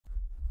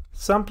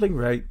Sampling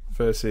rate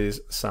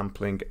versus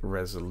sampling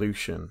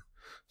resolution.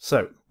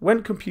 So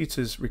when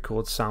computers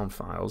record sound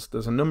files,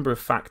 there's a number of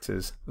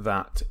factors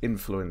that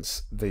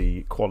influence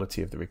the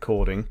quality of the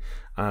recording,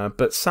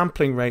 but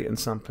sampling rate and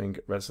sampling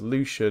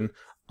resolution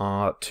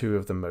are two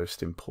of the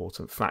most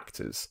important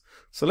factors.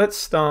 So let's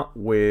start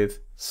with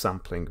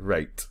sampling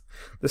rate.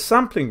 The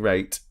sampling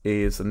rate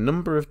is the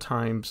number of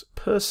times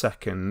per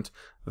second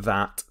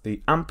that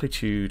the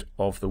amplitude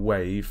of the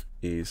wave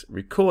is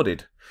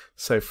recorded.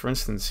 So for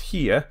instance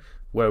here,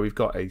 where we've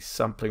got a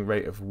sampling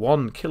rate of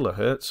 1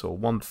 kilohertz or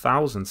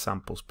 1000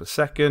 samples per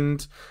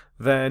second,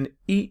 then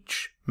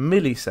each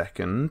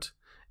millisecond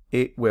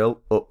it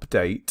will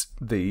update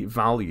the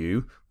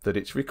value that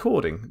it's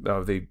recording,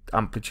 of the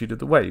amplitude of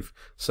the wave.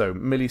 So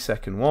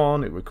millisecond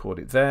 1, it record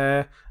it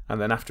there, and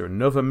then after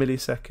another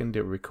millisecond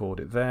it record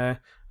it there,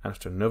 and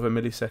after another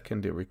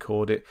millisecond it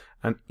record it,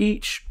 and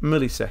each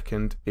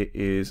millisecond it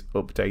is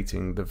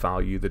updating the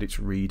value that it's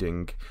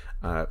reading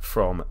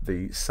from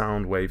the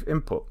sound wave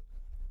input.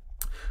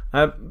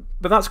 But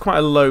that's quite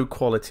a low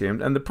quality,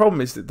 and the problem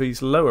is that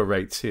these lower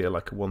rates here,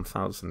 like a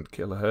 1000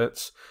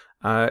 kilohertz,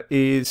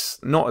 is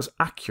not as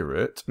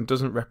accurate and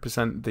doesn't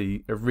represent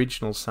the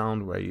original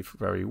sound wave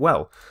very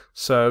well.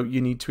 So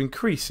you need to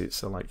increase it.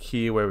 So like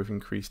here where we've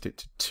increased it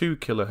to 2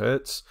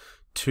 kilohertz,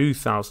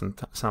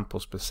 2000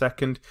 samples per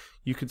second,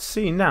 you could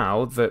see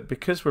now that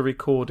because we're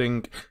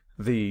recording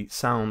the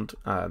sound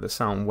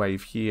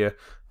wave here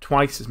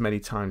twice as many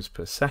times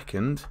per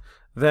second,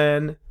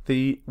 then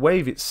the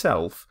wave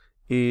itself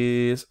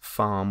is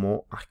far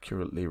more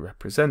accurately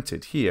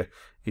represented. Here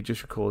it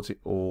just records it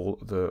all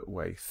the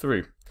way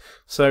through.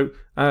 So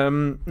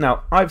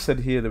now I've said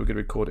here that we're going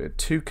to record it at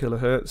 2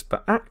 kilohertz,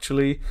 but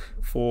actually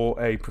for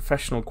a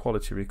professional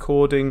quality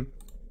recording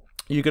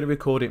you're going to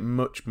record it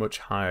much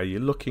higher.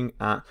 You're looking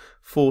at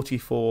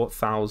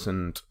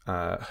 44,000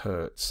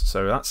 hertz.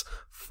 So that's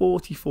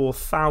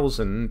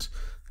 44,000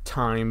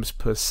 times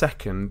per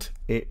second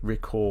it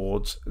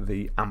records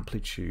the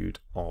amplitude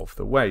of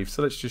the wave.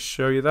 So let's just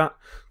show you that.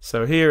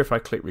 So here if I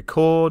click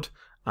record,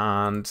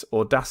 and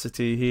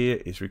Audacity here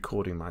is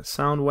recording my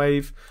sound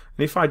wave,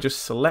 and if I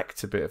just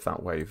select a bit of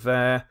that wave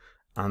there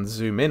and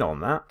zoom in on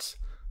that,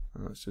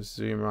 let's just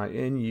zoom right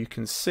in, you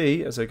can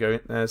see as I go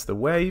in, there's the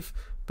wave,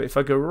 but if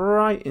I go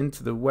right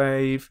into the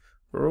wave,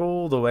 we're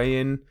all the way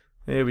in,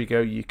 there we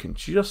go, you can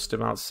just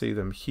about see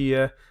them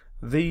here.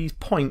 These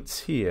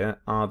points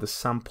here are the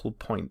sample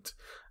point,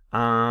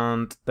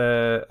 and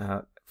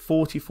they're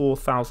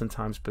 44,000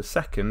 times per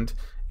second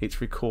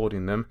it's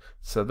recording them.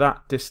 So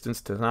that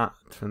distance to that,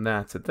 from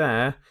there to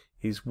there,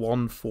 is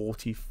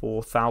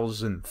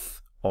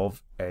 1/44,000th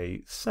of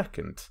a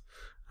second.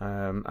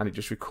 And it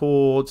just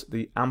records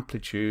the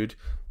amplitude,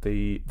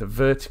 the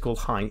vertical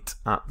height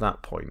at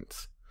that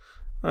point.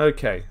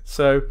 Okay,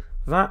 so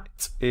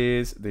that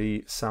is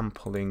the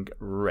sampling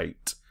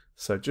rate.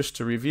 So just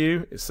to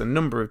review, it's the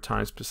number of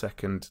times per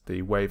second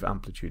the wave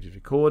amplitude is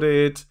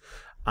recorded,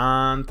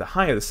 and the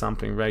higher the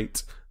sampling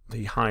rate,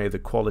 the higher the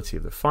quality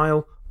of the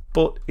file,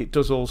 but it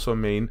does also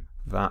mean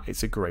that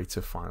it's a greater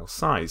file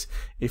size.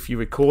 If you're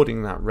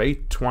recording that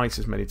rate twice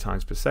as many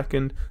times per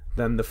second,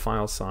 then the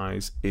file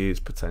size is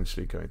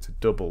potentially going to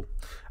double.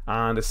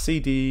 And a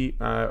CD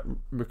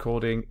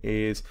recording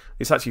it's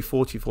actually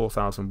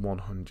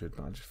 44,100,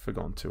 but I just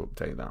forgot to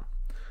update that.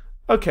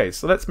 Okay,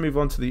 so let's move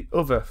on to the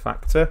other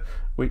factor,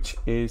 which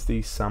is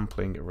the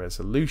sampling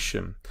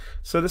resolution.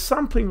 So the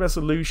sampling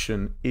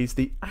resolution is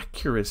the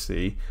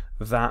accuracy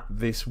that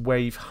this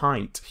wave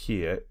height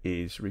here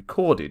is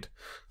recorded.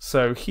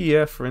 So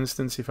here, for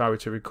instance, if I were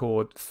to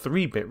record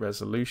 3-bit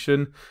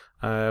resolution,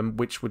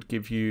 which would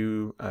give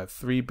you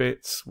 3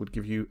 bits, would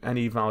give you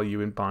any value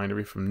in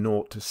binary from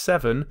 0 to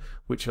 7,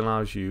 which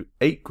allows you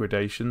 8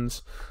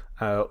 gradations,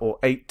 or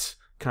 8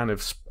 kind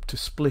of to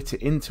split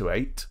it into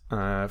 8,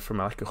 from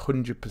like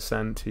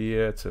 100%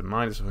 here to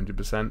minus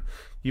 100%,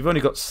 you've only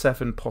got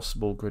 7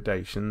 possible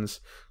gradations.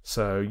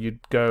 So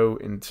you'd go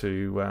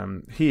into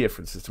here,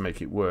 for instance, to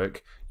make it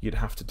work, you'd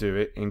have to do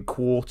it in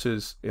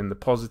quarters in the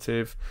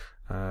positive,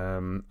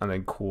 and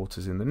then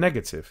quarters in the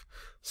negative.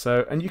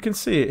 So, and you can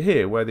see it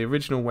here where the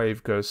original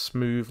wave goes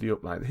smoothly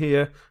up like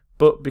here,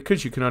 but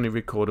because you can only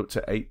record up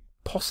to 8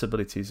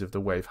 possibilities of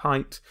the wave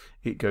height,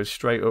 it goes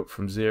straight up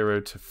from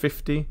 0 to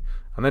 50,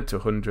 and then to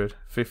 100,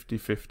 50,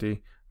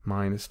 50,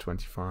 minus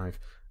 25,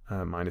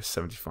 minus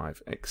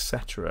 75,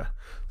 etc.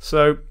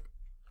 So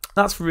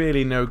that's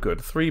really no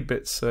good. 3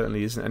 bits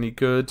certainly isn't any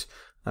good.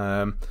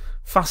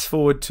 Fast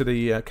forward to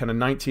the kind of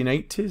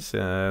 1980s,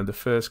 the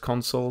first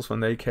consoles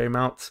when they came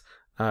out,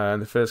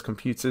 the first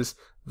computers,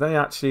 they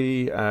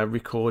actually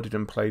recorded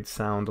and played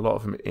sound, a lot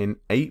of them in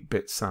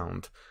 8-bit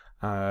sound.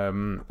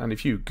 And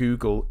if you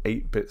Google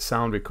 8-bit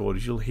sound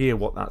recorders, you'll hear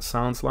what that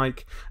sounds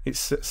like. It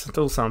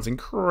still sounds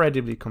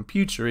incredibly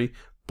computery,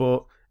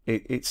 but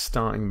it's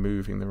starting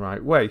moving the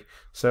right way.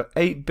 So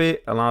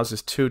 8-bit allows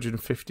us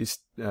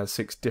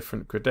 256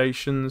 different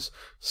gradations.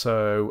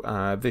 So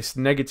this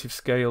negative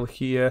scale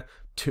here,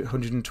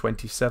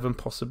 227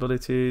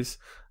 possibilities.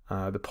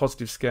 The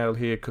positive scale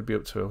here could be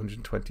up to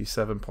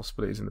 127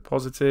 possibilities in the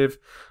positive.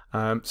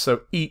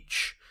 So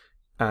each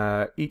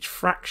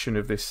fraction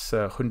of this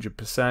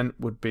 100%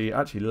 would be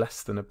actually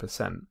less than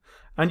 1%.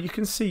 And you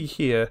can see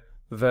here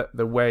that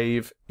the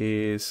wave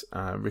is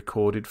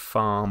recorded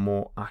far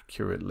more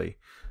accurately.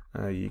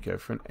 You go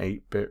for an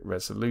 8-bit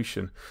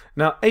resolution.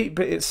 Now,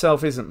 8-bit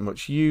itself isn't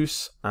much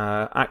use.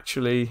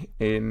 Actually,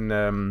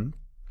 in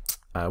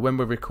when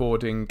we're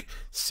recording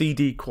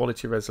CD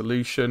quality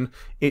resolution,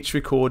 it's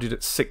recorded at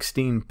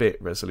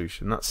 16-bit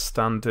resolution. That's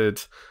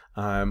standard,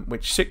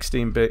 which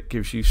 16-bit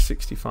gives you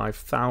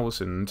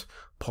 65,000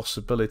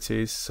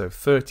 possibilities, so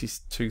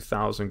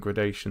 32,000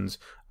 gradations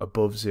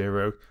above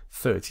 0,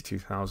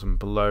 32,000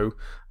 below,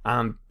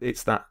 and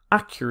it's that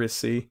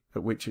accuracy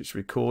at which it's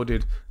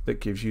recorded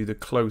that gives you the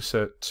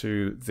closer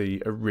to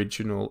the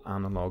original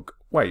analog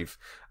wave.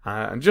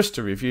 And just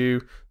to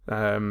review,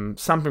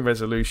 sampling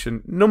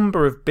resolution,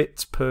 number of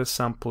bits per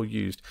sample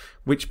used,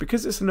 which,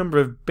 because it's a number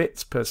of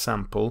bits per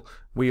sample,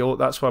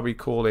 that's why we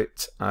call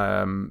it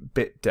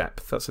bit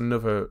depth. That's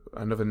another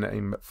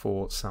name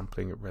for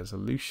sampling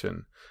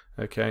resolution.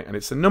 Okay, and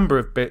it's the number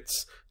of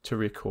bits to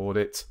record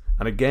it.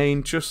 And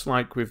again, just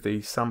like with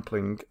the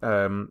sampling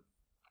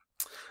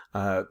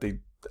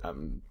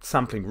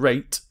sampling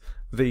rate,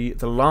 the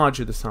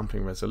larger the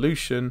sampling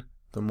resolution,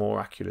 the more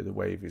accurate the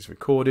wave is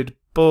recorded,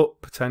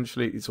 but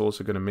potentially it's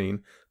also going to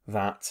mean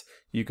that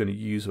you're going to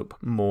use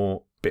up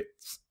more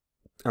bits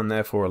and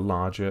therefore a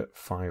larger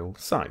file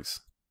size.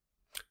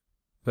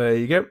 There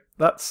you go.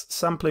 That's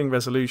sampling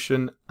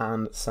resolution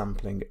and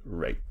sampling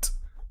rate.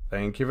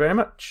 Thank you very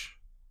much.